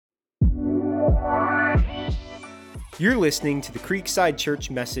You're listening to the Creekside Church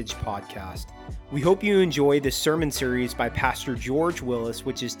Message Podcast. We hope you enjoy this sermon series by Pastor George Willis,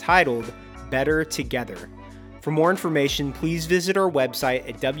 which is titled Better Together. For more information, please visit our website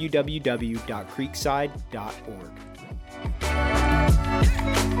at www.creekside.org.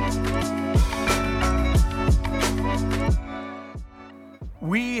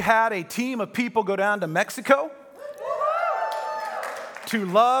 We had a team of people go down to Mexico to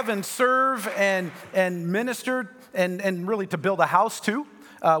love and serve and minister and really to build a house too,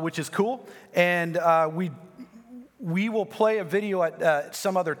 which is cool. And we will play a video at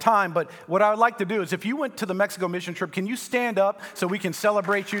some other time. But what I would like to do is if you went to the Mexico mission trip, can you stand up so we can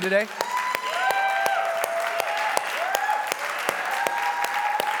celebrate you today?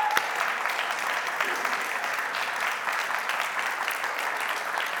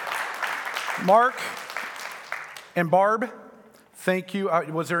 Mark and Barb, thank you.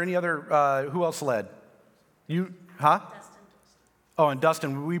 Was there any other, who else led? You, huh? Dustin. Oh, and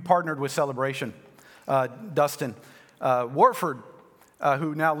Dustin, we partnered with Celebration. Dustin Warford,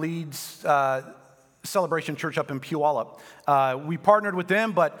 who now leads Celebration Church up in Puyallup. We partnered with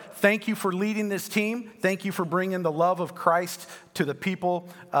them, but thank you for leading this team. Thank you for bringing the love of Christ to the people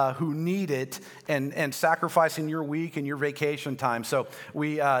who need it and sacrificing your week and your vacation time. So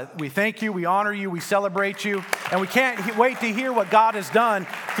we thank you, we honor you, we celebrate you, and we can't wait to hear what God has done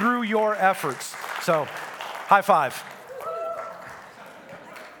through your efforts. So, high five.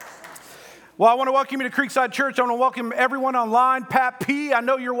 Well, I want to welcome you to Creekside Church. I want to welcome everyone online. Pat P., I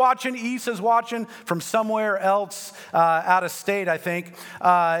know you're watching. Issa's watching from somewhere else out of state, I think.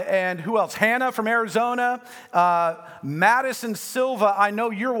 And who else? Hannah from Arizona. Madison Silva, I know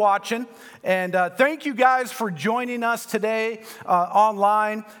you're watching. And thank you guys for joining us today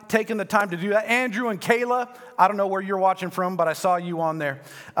online, taking the time to do that. Andrew and Kayla, I don't know where you're watching from, but I saw you on there.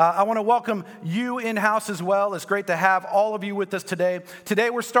 I want to welcome you in-house as well. It's great to have all of you with us today.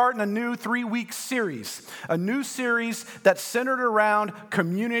 Today we're starting a new 3-week series, a new series that's centered around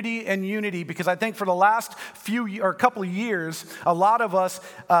community and unity, because I think for the last couple of years, a lot of us,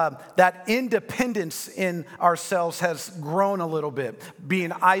 that independence in ourselves has grown a little bit,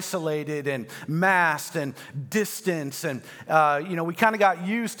 being isolated and masked and distance, and we kind of got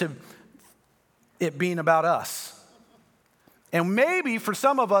used to it being about us. And maybe for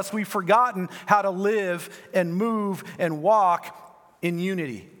some of us, we've forgotten how to live and move and walk in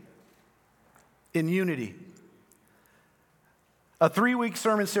unity. In unity. A 3-week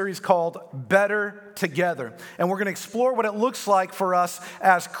sermon series called Better Together. And we're going to explore what it looks like for us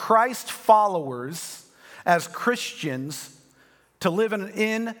as Christ followers, as Christians, to live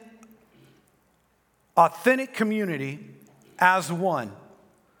in authentic community as one.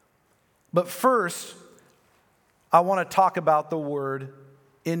 But first, I want to talk about the word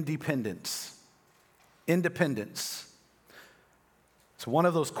independence. Independence. It's one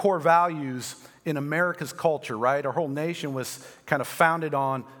of those core values in America's culture, right? Our whole nation was kind of founded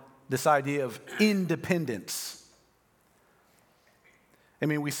on this idea of independence. I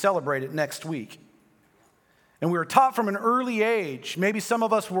mean, we celebrate it next week. And we were taught from an early age, maybe some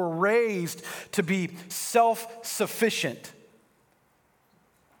of us were raised to be self-sufficient.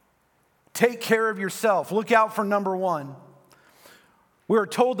 Take care of yourself. Look out for number one. We are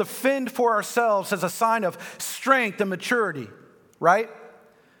told to fend for ourselves as a sign of strength and maturity, right?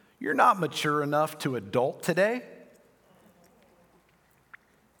 You're not mature enough to adult today.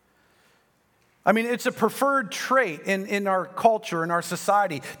 I mean, it's a preferred trait in our culture, in our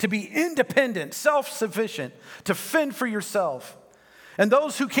society, to be independent, self-sufficient, to fend for yourself. And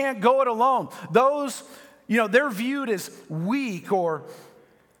those who can't go it alone, those, they're viewed as weak or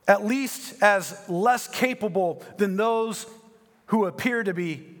at least as less capable than those who appear to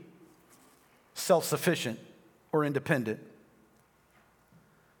be self-sufficient or independent.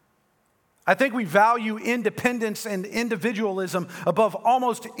 I think we value independence and individualism above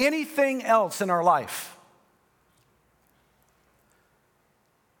almost anything else in our life.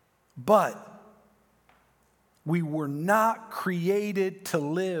 But we were not created to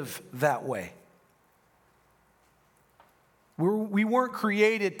live that way. We weren't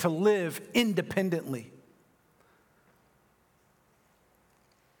created to live independently.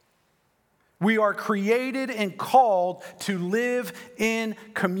 We are created and called to live in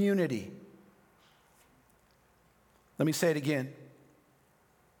community. Let me say it again.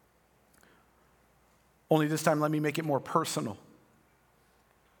 Only this time, let me make it more personal.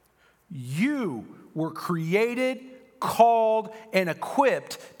 You were created, called, and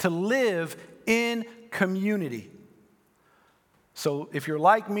equipped to live in community. So if you're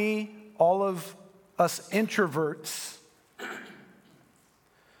like me, all of us introverts,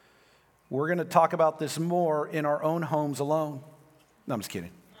 we're going to talk about this more in our own homes alone. No, I'm just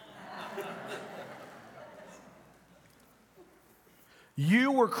kidding.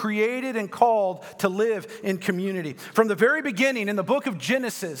 You were created and called to live in community. From the very beginning, in the book of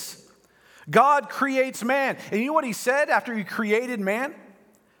Genesis, God creates man. And you know what he said after he created man?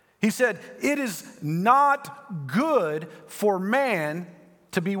 He said, it is not good for man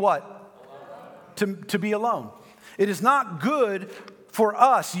to be what? To be alone. It is not good for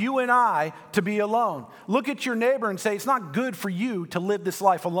us, you and I, to be alone. Look at your neighbor and say, it's not good for you to live this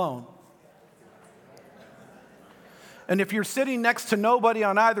life alone. And if you're sitting next to nobody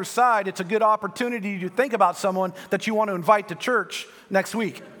on either side, it's a good opportunity to think about someone that you want to invite to church next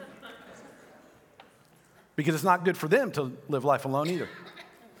week. Because it's not good for them to live life alone either.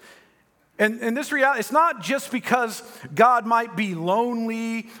 And this reality, it's not just because God might be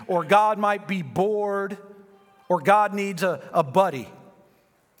lonely or God might be bored or God needs a buddy.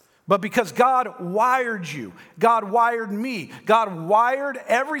 But because God wired you, God wired me, God wired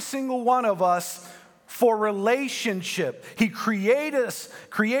every single one of us for relationship. He created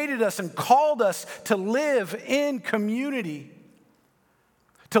us and called us to live in community,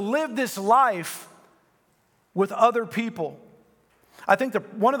 to live this life with other people. I think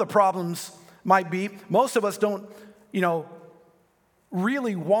one of the problems might be most of us don't,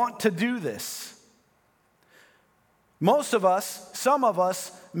 really want to do this. Most of us, some of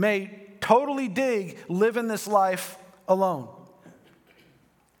us may totally dig living this life alone.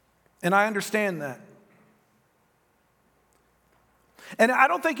 And I understand that. And I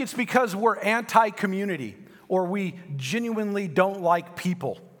don't think it's because we're anti-community or we genuinely don't like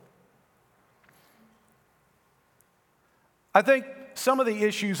people. I think some of the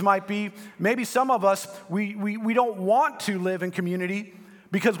issues might be maybe some of us, we don't want to live in community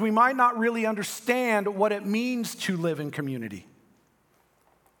because we might not really understand what it means to live in community.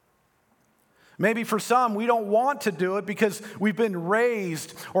 Maybe for some, we don't want to do it because we've been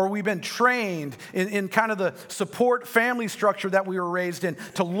raised or we've been trained in kind of the support family structure that we were raised in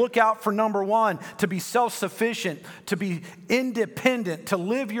to look out for number one, to be self-sufficient, to be independent, to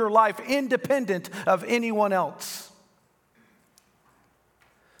live your life independent of anyone else.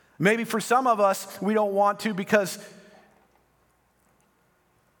 Maybe for some of us, we don't want to because,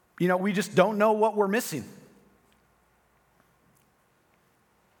 we just don't know what we're missing.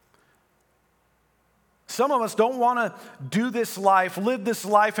 Some of us don't want to do this life, live this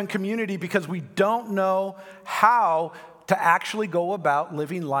life in community because we don't know how to actually go about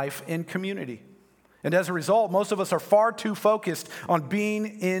living life in community. And as a result, most of us are far too focused on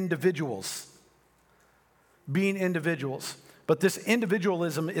being individuals. Being individuals. But this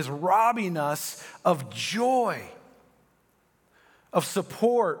individualism is robbing us of joy, of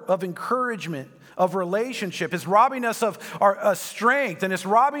support, of encouragement, of relationship. It's robbing us of our strength, and it's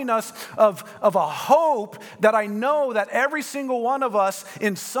robbing us of a hope that I know that every single one of us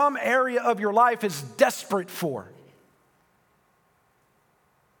in some area of your life is desperate for.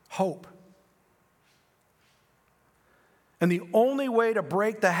 Hope. And the only way to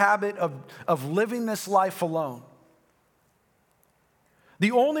break the habit of living this life alone,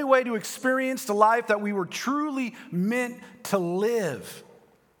 the only way to experience the life that we were truly meant to live,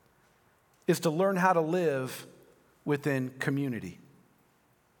 is to learn how to live within community.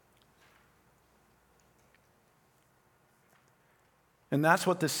 And that's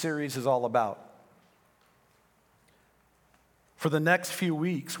what this series is all about. For the next few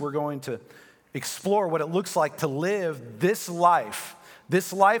weeks, we're going to explore what it looks like to live this life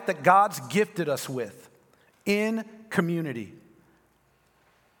that God's gifted us with in community.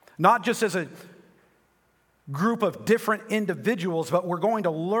 Not just as a group of different individuals, but we're going to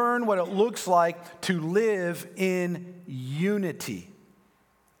learn what it looks like to live in unity.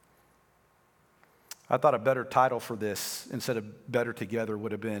 I thought a better title for this, instead of Better Together,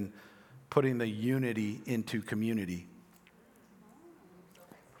 would have been Putting the Unity into Community.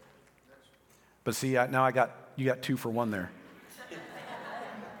 But see, now you got 2 for 1 there.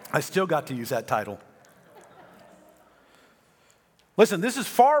 I still got to use that title. Listen, this is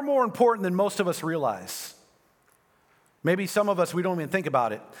far more important than most of us realize. Maybe some of us, we don't even think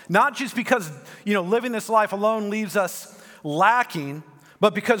about it. Not just because, living this life alone leaves us lacking,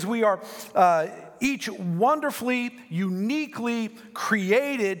 but because we are each wonderfully, uniquely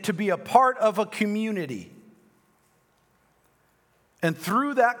created to be a part of a community. And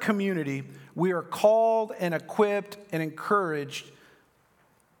through that community, we are called and equipped and encouraged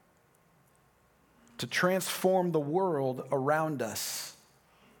to transform the world around us.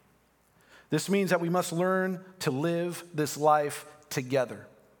 This means that we must learn to live this life together.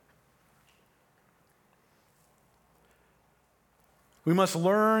 We must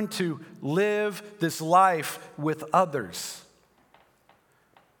learn to live this life with others.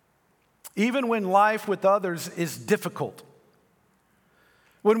 Even when life with others is difficult.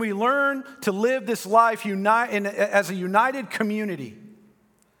 When we learn to live this life as a united community,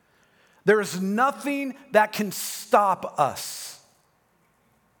 there is nothing that can stop us.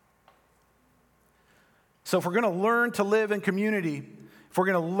 So if we're going to learn to live in community, if we're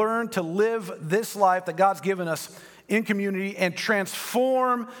going to learn to live this life that God's given us in community and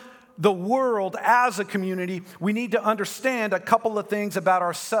transform the world as a community, we need to understand a couple of things about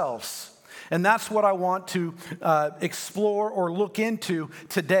ourselves. And that's what I want to explore or look into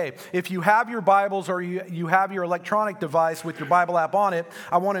today. If you have your Bibles or you have your electronic device with your Bible app on it,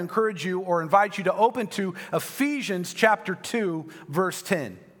 I want to encourage you or invite you to open to Ephesians chapter 2, verse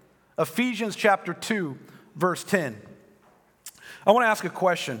 10. Ephesians chapter 2, verse 10. I want to ask a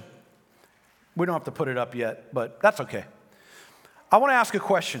question. We don't have to put it up yet, but that's okay. I want to ask a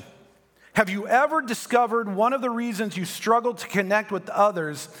question. Have you ever discovered one of the reasons you struggle to connect with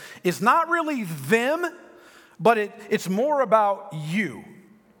others is not really them, but it's more about you?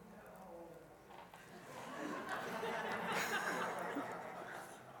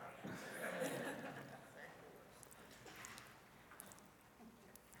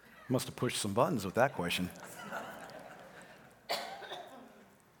 Must have pushed some buttons with that question.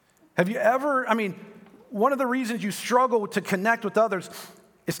 Have you ever, one of the reasons you struggle to connect with others,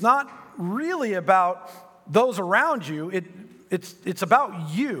 it's not really about those around you. It's about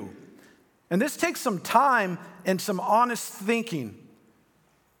you. And this takes some time and some honest thinking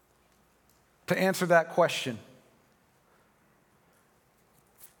to answer that question.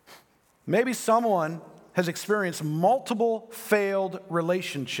 Maybe someone has experienced multiple failed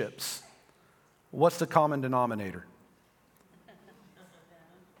relationships. What's the common denominator?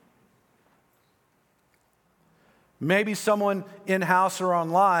 Maybe someone in-house or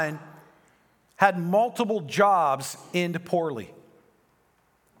online had multiple jobs end poorly.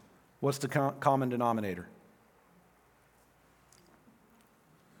 What's the common denominator?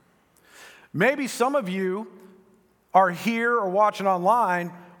 Maybe some of you are here or watching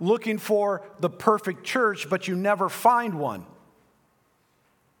online looking for the perfect church, but you never find one.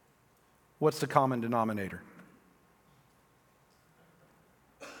 What's the common denominator?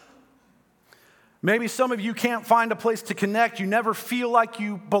 Maybe some of you can't find a place to connect. You never feel like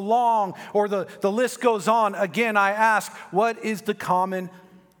you belong, or the list goes on. Again, I ask, what is the common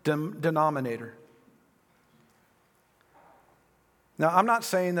denominator? Now, I'm not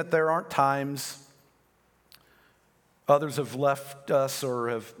saying that there aren't times others have left us or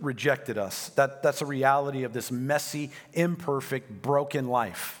have rejected us. That's a reality of this messy, imperfect, broken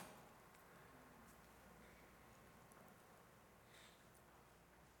life.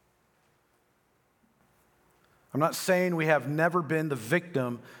 I'm not saying we have never been the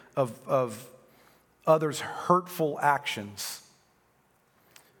victim of others' hurtful actions.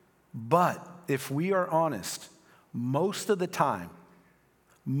 But if we are honest, most of the time,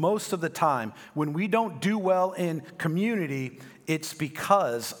 when we don't do well in community, it's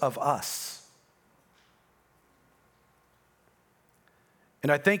because of us.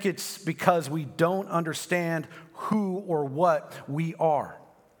 And I think it's because we don't understand who or what we are.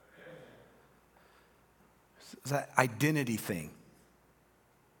 It's that identity thing.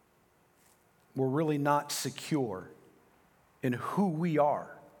 We're really not secure in who we are.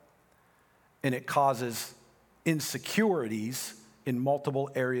 And it causes insecurities in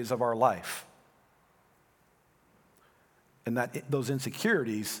multiple areas of our life. And those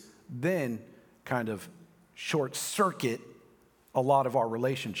insecurities then kind of short circuit a lot of our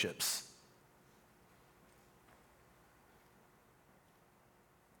relationships.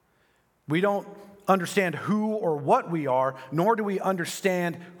 We don't understand who or what we are, nor do we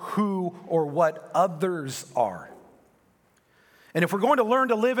understand who or what others are. And if we're going to learn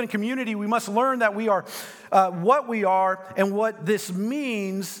to live in community, we must learn that we are what we are and what this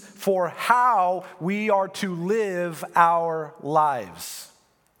means for how we are to live our lives.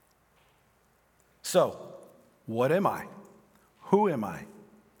 So, what am I? Who am I?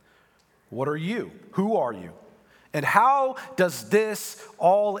 What are you? Who are you? And how does this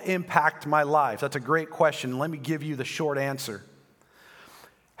all impact my life? That's a great question. Let me give you the short answer.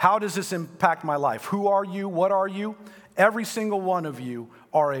 How does this impact my life? Who are you? What are you? Every single one of you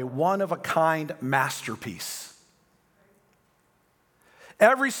are a one-of-a-kind masterpiece.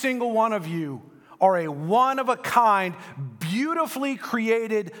 Every single one of you are a one-of-a-kind, beautifully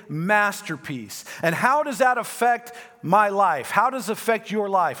created masterpiece. And how does that affect my life? How does it affect your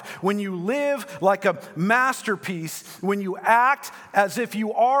life? When you live like a masterpiece, when you act as if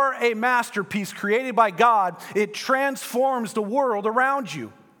you are a masterpiece created by God, it transforms the world around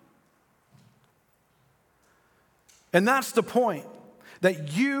you. And that's the point,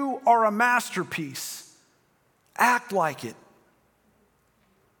 that you are a masterpiece. Act like it.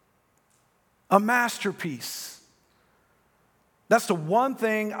 A masterpiece. That's the one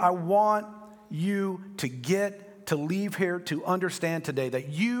thing I want you to get, to leave here, to understand today, that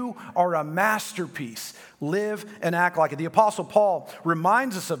you are a masterpiece. Live and act like it. The Apostle Paul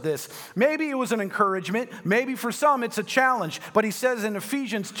reminds us of this. Maybe it was an encouragement. Maybe for some it's a challenge. But he says in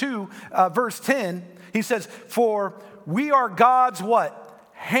Ephesians 2, verse 10, he says, for we are God's what?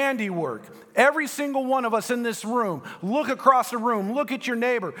 Handiwork. Every single one of us in this room, look across the room, look at your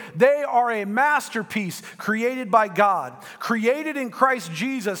neighbor. They are a masterpiece created by God, created in Christ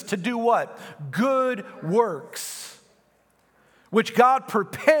Jesus to do what? Good works, which God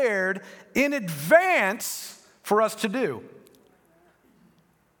prepared in advance for us to do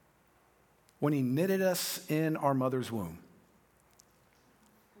when He knitted us in our mother's womb.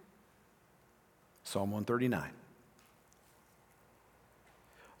 Psalm 139.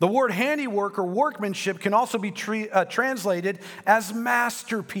 The word handiwork or workmanship can also be translated as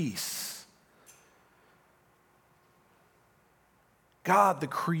masterpiece. God, the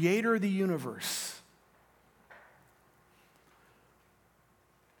creator of the universe,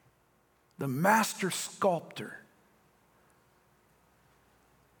 the master sculptor,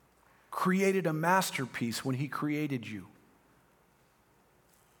 created a masterpiece when He created you.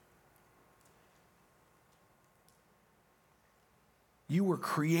 You were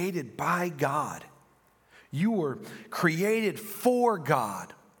created by God. You were created for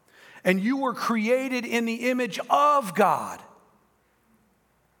God. And you were created in the image of God.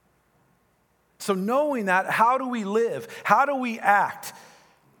 So knowing that, how do we live? How do we act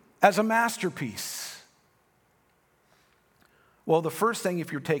as a masterpiece? Well, the first thing,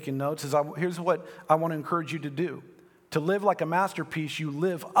 if you're taking notes, is here's what I want to encourage you to do. To live like a masterpiece, you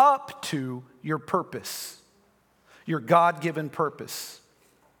live up to your purpose. Your God-given purpose.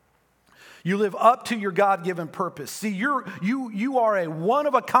 You live up to your God-given purpose. See, you are a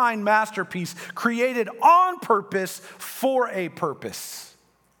one-of-a-kind masterpiece created on purpose for a purpose.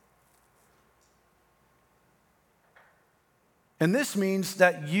 And this means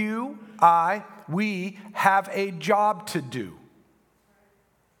that you, we have a job to do.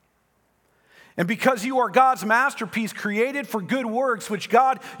 And because you are God's masterpiece created for good works, which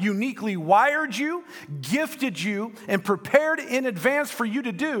God uniquely wired you, gifted you, and prepared in advance for you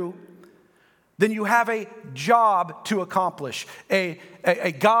to do, then you have a job to accomplish, a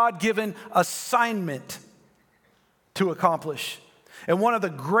God-given assignment to accomplish. And one of the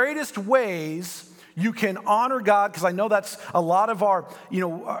greatest ways you can honor God, because I know that's a lot of our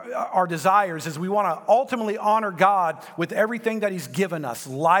desires, is we want to ultimately honor God with everything that He's given us,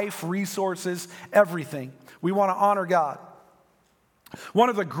 life, resources, everything. We want to honor God. One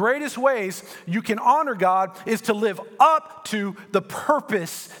of the greatest ways you can honor God is to live up to the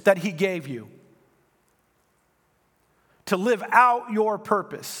purpose that He gave you. To live out your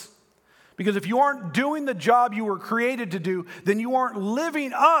purpose. Because if you aren't doing the job you were created to do, then you aren't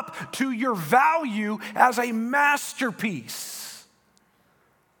living up to your value as a masterpiece.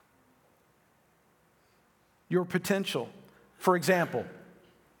 Your potential. For example,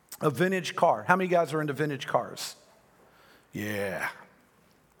 a vintage car. How many guys are into vintage cars? Yeah.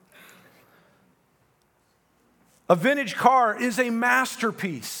 A vintage car is a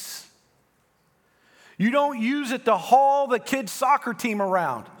masterpiece. You don't use it to haul the kids' soccer team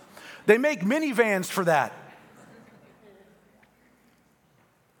around. They make minivans for that.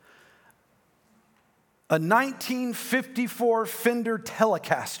 A 1954 Fender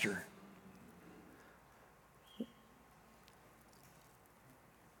Telecaster.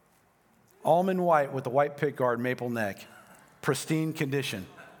 Almond white with a white pickguard, maple neck. Pristine condition.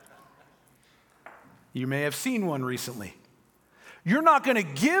 You may have seen one recently. You're not going to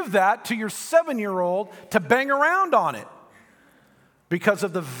give that to your 7-year-old to bang around on it. Because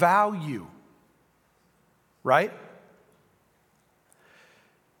of the value, right?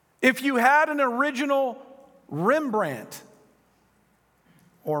 If you had an original Rembrandt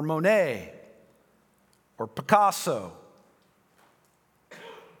or Monet or Picasso,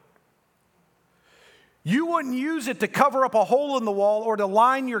 you wouldn't use it to cover up a hole in the wall or to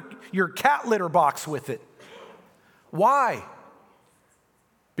line your cat litter box with it. Why?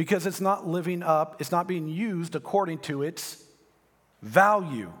 Because it's not living up, it's not being used according to its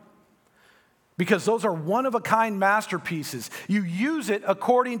value. because those are one-of-a-kind masterpieces. You use it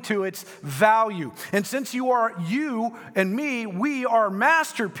according to its value. And since you and me, we are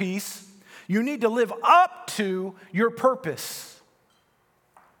masterpiece, you need to live up to your purpose.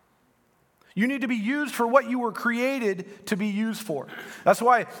 You need to be used for what you were created to be used for. That's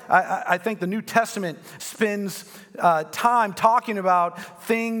why I think the New Testament spends time talking about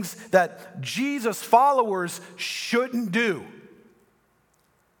things that Jesus' followers shouldn't do.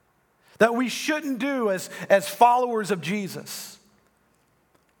 That we shouldn't do as followers of Jesus.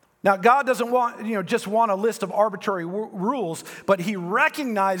 Now, God doesn't just want a list of arbitrary rules, but he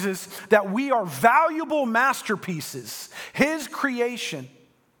recognizes that we are valuable masterpieces, his creation.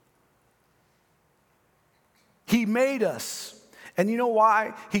 He made us. And you know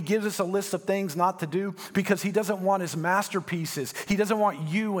why he gives us a list of things not to do? Because he doesn't want his masterpieces. He doesn't want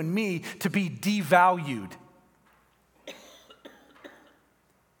you and me to be devalued.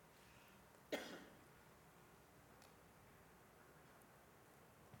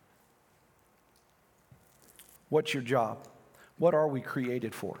 What's your job? What are we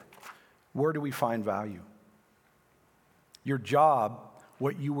created for? Where do we find value? Your job,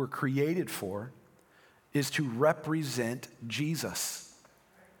 what you were created for, is to represent Jesus.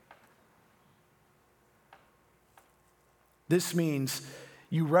 This means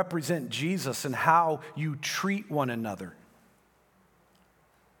you represent Jesus in how you treat one another.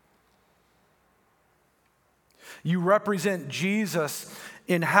 You represent Jesus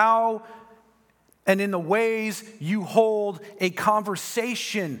in how and in the ways you hold a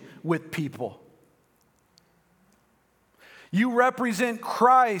conversation with people. You represent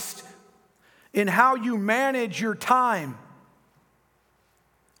Christ in how you manage your time.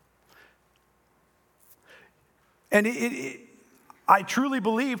 And I truly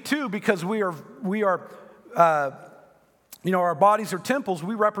believe too, because we are our bodies are temples,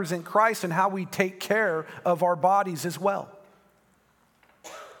 we represent Christ in how we take care of our bodies as well.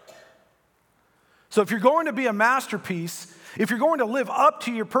 So if you're going to be a masterpiece, if you're going to live up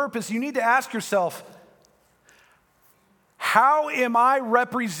to your purpose, you need to ask yourself, how am I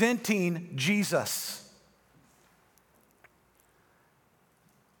representing Jesus?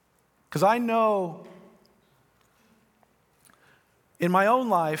 Because I know in my own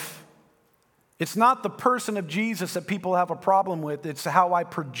life, it's not the person of Jesus that people have a problem with, it's how I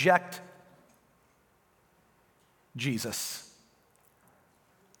project Jesus.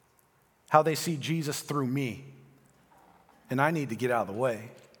 How they see Jesus through me. And I need to get out of the way.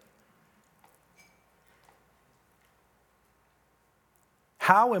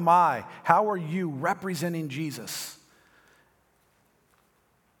 How are you representing Jesus?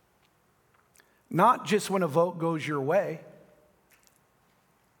 Not just when a vote goes your way,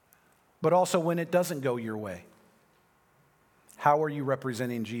 but also when it doesn't go your way. How are you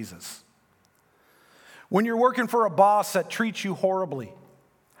representing Jesus? When you're working for a boss that treats you horribly,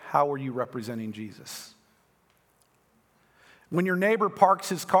 how are you representing Jesus? When your neighbor parks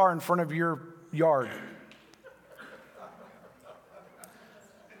his car in front of your yard,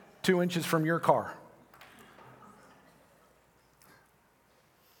 2 inches from your car,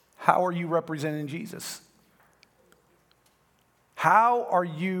 how are you representing Jesus? How are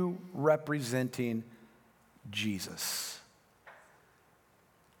you representing Jesus?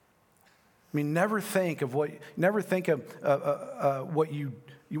 I mean, never think of what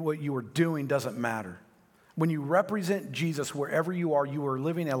you are doing doesn't matter. When you represent Jesus wherever you are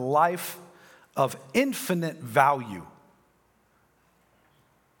living a life of infinite value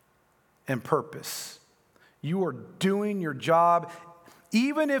and purpose. You are doing your job,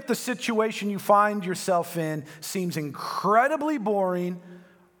 even if the situation you find yourself in seems incredibly boring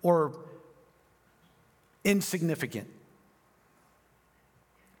or insignificant.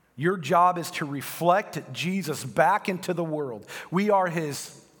 Your job is to reflect Jesus back into the world. We are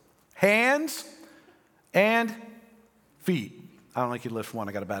his hands and feet. I don't like you to lift one,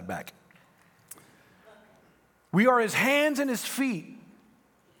 I got a bad back. We are his hands and his feet.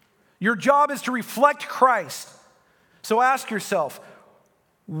 Your job is to reflect Christ. So ask yourself,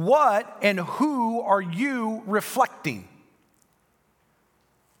 what and who are you reflecting?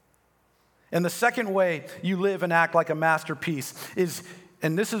 And the second way you live and act like a masterpiece is,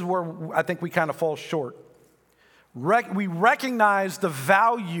 and this is where I think we kind of fall short, we recognize the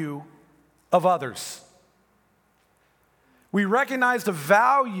value of others. We recognize the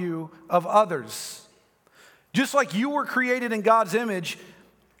value of others. Just like you were created in God's image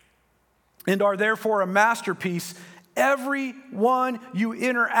and are therefore a masterpiece, everyone you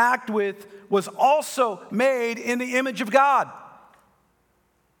interact with was also made in the image of God.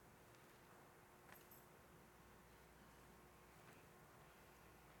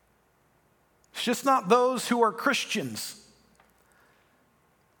 It's just not those who are Christians.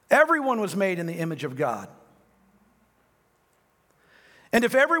 Everyone was made in the image of God. And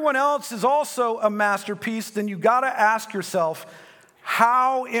if everyone else is also a masterpiece, then you got to ask yourself,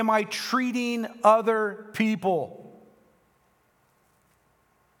 how am I treating other people?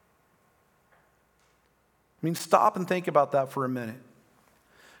 I mean, stop and think about that for a minute.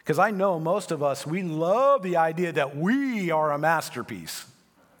 Because I know most of us, we love the idea that we are a masterpiece.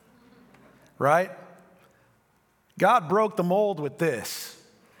 Right? God broke the mold with this.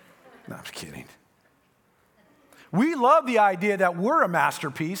 No, I'm just kidding. We love the idea that we're a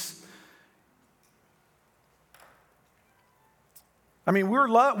masterpiece. I mean,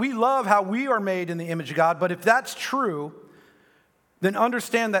 we love how we are made in the image of God, but if that's true, then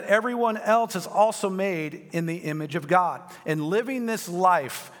understand that everyone else is also made in the image of God. And living this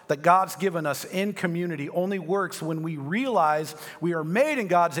life that God's given us in community only works when we realize we are made in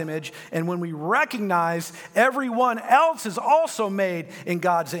God's image and when we recognize everyone else is also made in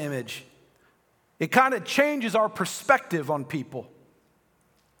God's image. It kind of changes our perspective on people.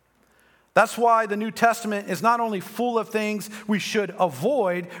 That's why the New Testament is not only full of things we should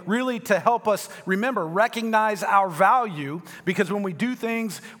avoid, really to help us remember, recognize our value, because when we do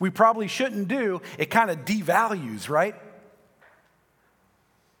things we probably shouldn't do, it kind of devalues, right?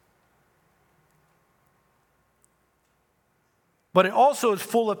 But it also is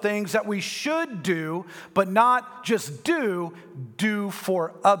full of things that we should do, but not just do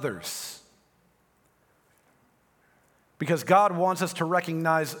for others. Because God wants us to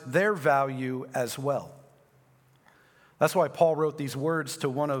recognize their value as well. That's why Paul wrote these words to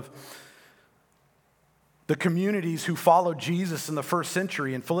one of the communities who followed Jesus in the first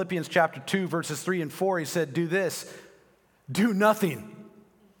century. In Philippians chapter 2, verses 3 and 4, he said, do this, do nothing.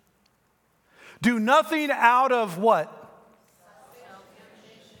 Do nothing out of what?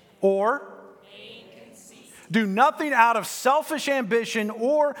 Or? Do nothing out of selfish ambition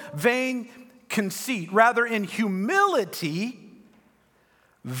or vain conceit. Rather, in humility,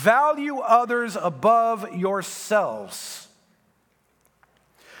 value others above yourselves.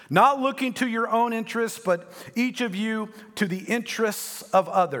 Not looking to your own interests, but each of you to the interests of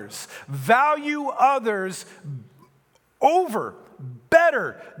others. Value others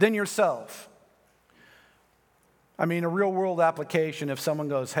better than yourself. I mean, a real world application, if someone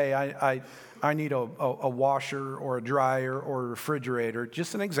goes, hey, I need a washer or a dryer or a refrigerator,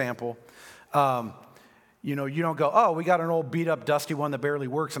 just an example. You don't go, oh, we got an old beat up dusty one that barely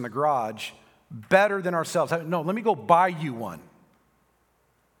works in the garage. Better than ourselves. No, let me go buy you one.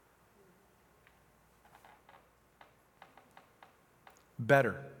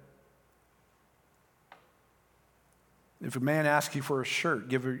 Better. If a man asks you for a shirt,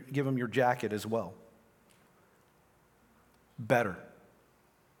 give him your jacket as well. Better.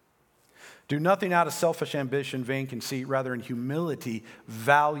 Do nothing out of selfish ambition, vain conceit, rather in humility,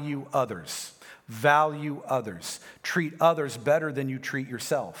 value others. Value others. Treat others better than you treat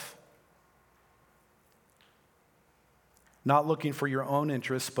yourself. Not looking for your own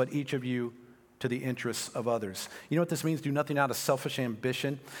interests, but each of you to the interests of others. You know what this means? Do nothing out of selfish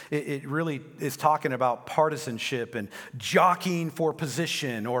ambition. It really is talking about partisanship and jockeying for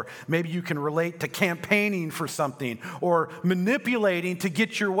position, or maybe you can relate to campaigning for something or manipulating to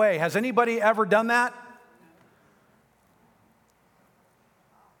get your way. Has anybody ever done that?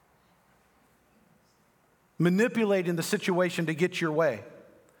 Manipulating the situation to get your way.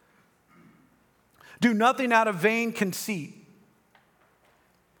 Do nothing out of vain conceit.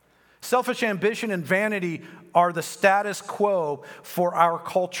 Selfish ambition and vanity are the status quo for our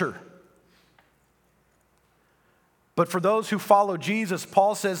culture. But for those who follow Jesus,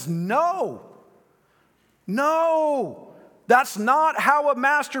 Paul says, no, that's not how a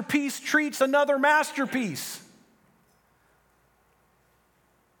masterpiece treats another masterpiece.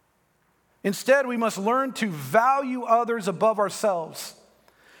 Instead, we must learn to value others above ourselves.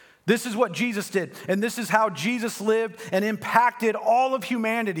 This is what Jesus did, and this is how Jesus lived and impacted all of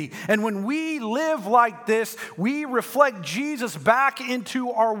humanity. And when we live like this, we reflect Jesus back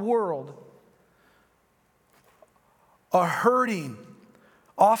into our world. A hurting,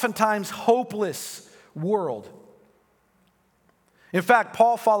 oftentimes hopeless world. In fact,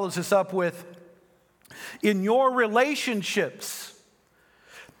 Paul follows this up with, in your relationships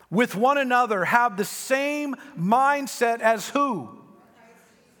with one another, have the same mindset as who?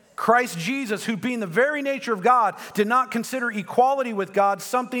 Christ Jesus, who being the very nature of God, did not consider equality with God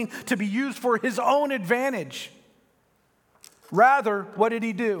something to be used for his own advantage. Rather, what did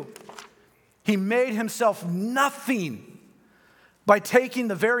he do? He made himself nothing by taking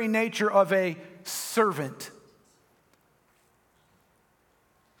the very nature of a servant.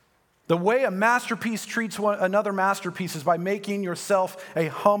 The way a masterpiece treats another masterpiece is by making yourself a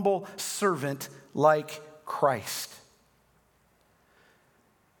humble servant like Christ.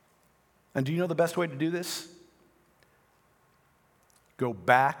 And do you know the best way to do this? Go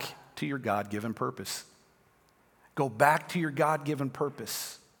back to your God-given purpose. Go back to your God-given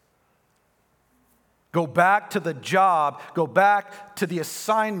purpose. Go back to the job. Go back to the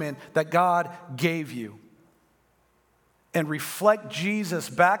assignment that God gave you. And reflect Jesus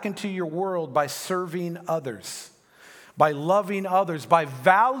back into your world by serving others, by loving others, by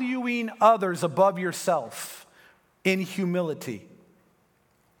valuing others above yourself in humility.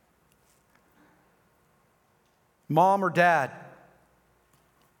 Mom or dad,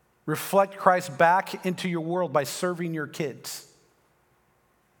 reflect Christ back into your world by serving your kids.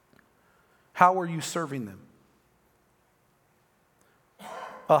 How are you serving them?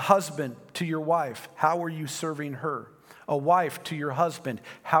 A husband to your wife, how are you serving her? A wife to your husband,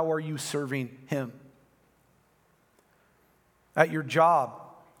 how are you serving him? At your job,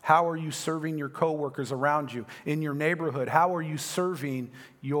 how are you serving your coworkers around you? In your neighborhood, how are you serving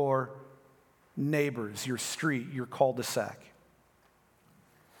your neighbors, your street, your cul-de-sac?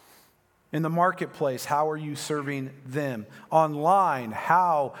 In the marketplace, how are you serving them? Online,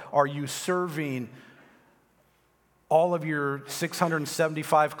 how are you serving all of your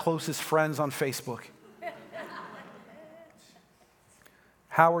 675 closest friends on Facebook?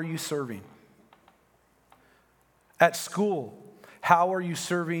 How are you serving? At school, how are you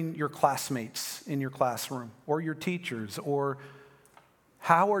serving your classmates in your classroom or your teachers? Or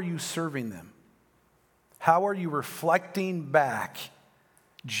how are you serving them? How are you reflecting back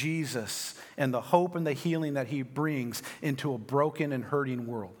Jesus and the hope and the healing that he brings into a broken and hurting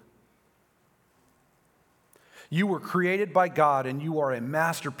world? You were created by God and you are a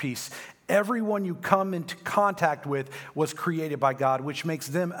masterpiece. Everyone you come into contact with was created by God, which makes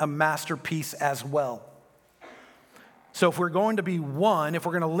them a masterpiece as well. So if we're going to be one, if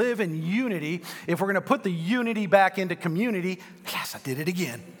we're going to live in unity, if we're going to put the unity back into community, yes, I did it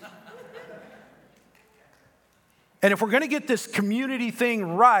again. And if we're going to get this community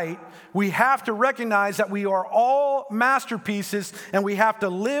thing right, we have to recognize that we are all masterpieces and we have to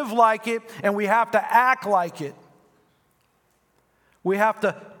live like it and we have to act like it. We have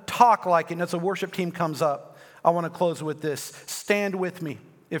to talk like it. And as the worship team comes up, I want to close with this. Stand with me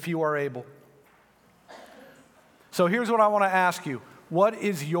if you are able. So here's what I want to ask you. What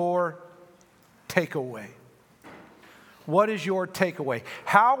is your takeaway? What is your takeaway?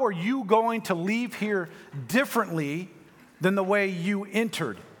 How are you going to leave here differently than the way you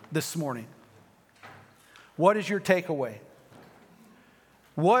entered this morning? What is your takeaway?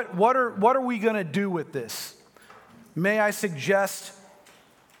 What are we going to do with this? May I suggest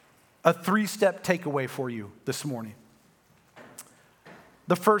a 3-step takeaway for you this morning?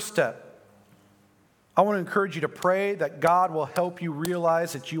 The first step, I want to encourage you to pray that God will help you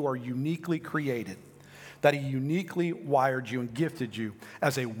realize that you are uniquely created, that he uniquely wired you and gifted you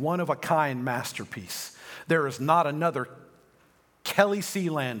as a one-of-a-kind masterpiece. There is not another Kelly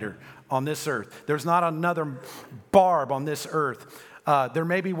Sealander on this earth. There's not another Barb on this earth. There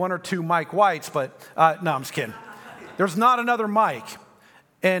may be one or two Mike Whites, but no, I'm just kidding. There's not another Mike.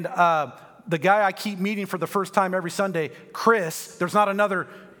 And the guy I keep meeting for the first time every Sunday, Chris, there's not another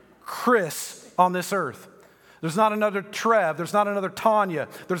Chris on this earth. There's not another Trev. There's not another Tanya.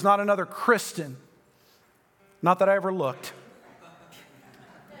 There's not another Kristen. Not that I ever looked.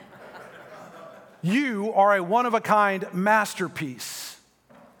 You are a one-of-a-kind masterpiece.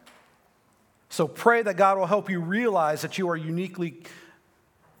 So pray that God will help you realize that you are uniquely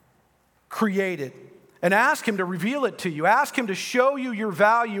created. And ask him to reveal it to you. Ask him to show you your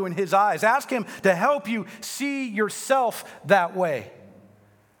value in his eyes. Ask him to help you see yourself that way.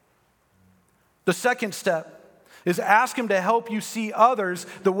 The second step is ask him to help you see others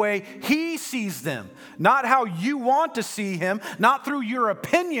the way he sees them. Not how you want to see him, not through your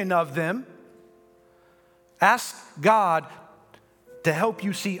opinion of them. Ask God to help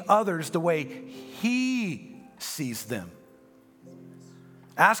you see others the way he sees them.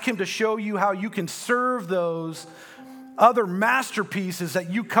 Ask him to show you how you can serve those other masterpieces that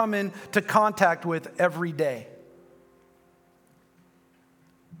you come into contact with every day.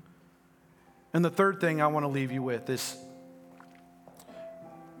 And the third thing I want to leave you with is,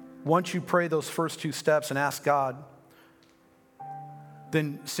 once you pray those first 2 steps and ask God,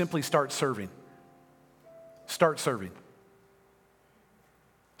 then simply start serving. Start serving.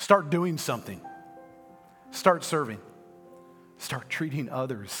 Start doing something. Start serving. Start treating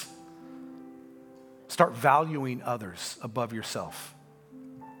others. Start valuing others above yourself.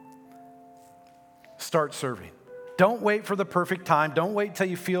 Start serving. Don't wait for the perfect time. Don't wait until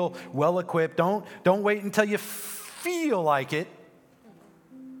you feel well equipped. Don't wait until you feel like it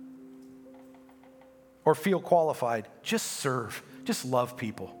or feel qualified. Just serve. Just love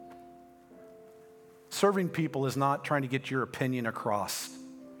people. Serving people is not trying to get your opinion across.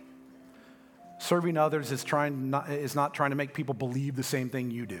 Serving others is not trying to make people believe the same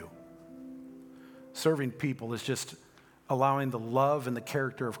thing you do. Serving people is just allowing the love and the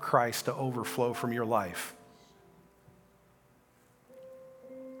character of Christ to overflow from your life.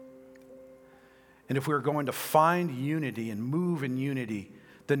 And if we're going to find unity and move in unity,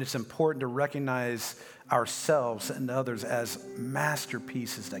 then it's important to recognize ourselves and others as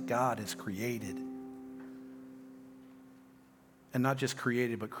masterpieces that God has created. And not just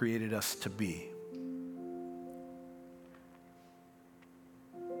created, but created us to be.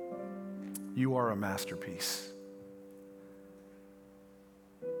 You are a masterpiece.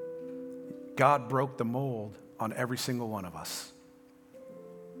 God broke the mold on every single one of us.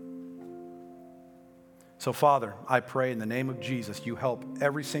 So, Father, I pray in the name of Jesus, you help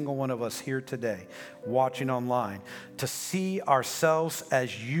every single one of us here today, watching online, to see ourselves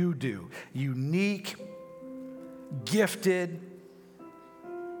as you do. Unique, gifted,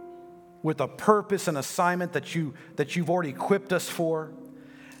 with a purpose and assignment that you've already equipped us for.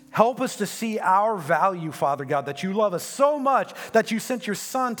 Help us to see our value, Father God, that you love us so much that you sent your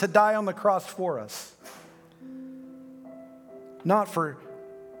Son to die on the cross for us. Not for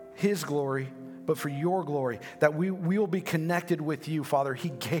his glory, but for your glory, that we will be connected with you, Father. He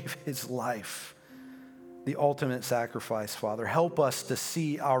gave his life, the ultimate sacrifice, Father. Help us to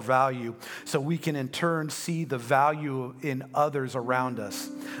see our value so we can in turn see the value in others around us,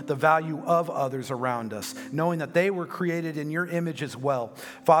 the value of others around us, knowing that they were created in your image as well.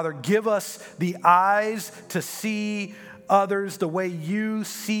 Father, give us the eyes to see others the way you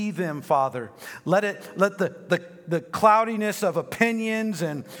see them, Father. Let the cloudiness of opinions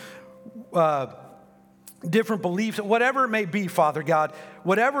and different beliefs, whatever it may be, Father God,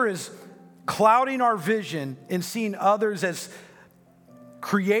 whatever is clouding our vision in seeing others as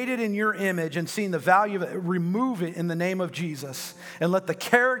created in your image and seeing the value of it, remove it in the name of Jesus. And let the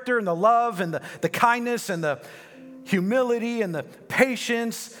character and the love and the kindness and the humility and the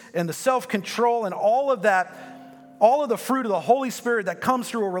patience and the self-control and all of that, all of the fruit of the Holy Spirit that comes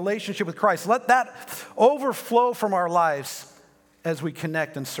through a relationship with Christ, let that overflow from our lives as we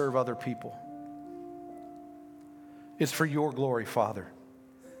connect and serve other people. It's for your glory, Father.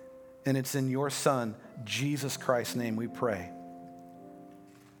 And it's in your Son, Jesus Christ's name, we pray.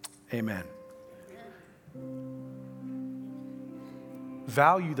 Amen.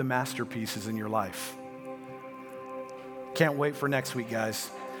 Value the masterpieces in your life. Can't wait for next week,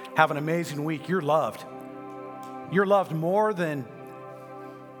 guys. Have an amazing week. You're loved. You're loved more than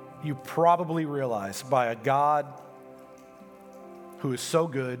you probably realize by a God who is so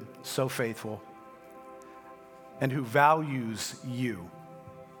good, so faithful, and who values you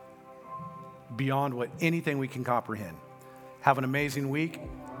beyond what anything we can comprehend. Have an amazing week.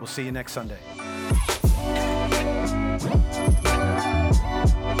 We'll see you next Sunday.